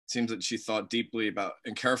seems that she thought deeply about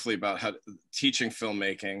and carefully about how teaching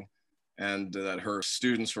filmmaking, and that her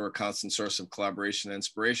students were a constant source of collaboration and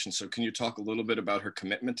inspiration. So can you talk a little bit about her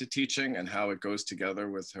commitment to teaching and how it goes together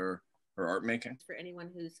with her art making? For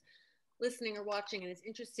anyone who's listening or watching and is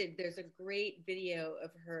interested, there's a great video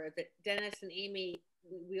of her that Dennis and Amy,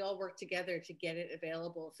 we all worked together to get it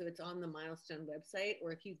available. So it's on the Milestone website,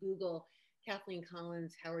 or if you Google Kathleen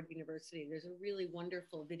Collins, Howard University, there's a really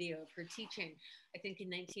wonderful video of her teaching, I think in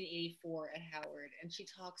 1984 at Howard. And she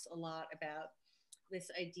talks a lot about this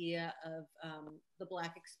idea of the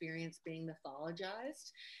Black experience being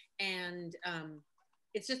mythologized. And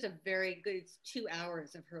it's just a very good, it's 2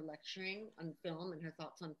 hours of her lecturing on film and her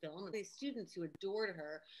thoughts on film. And these students who adored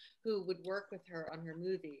her, who would work with her on her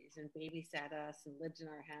movies and babysat us and lived in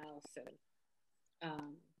our house. And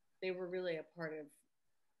they were really a part of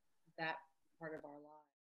that part of our lives.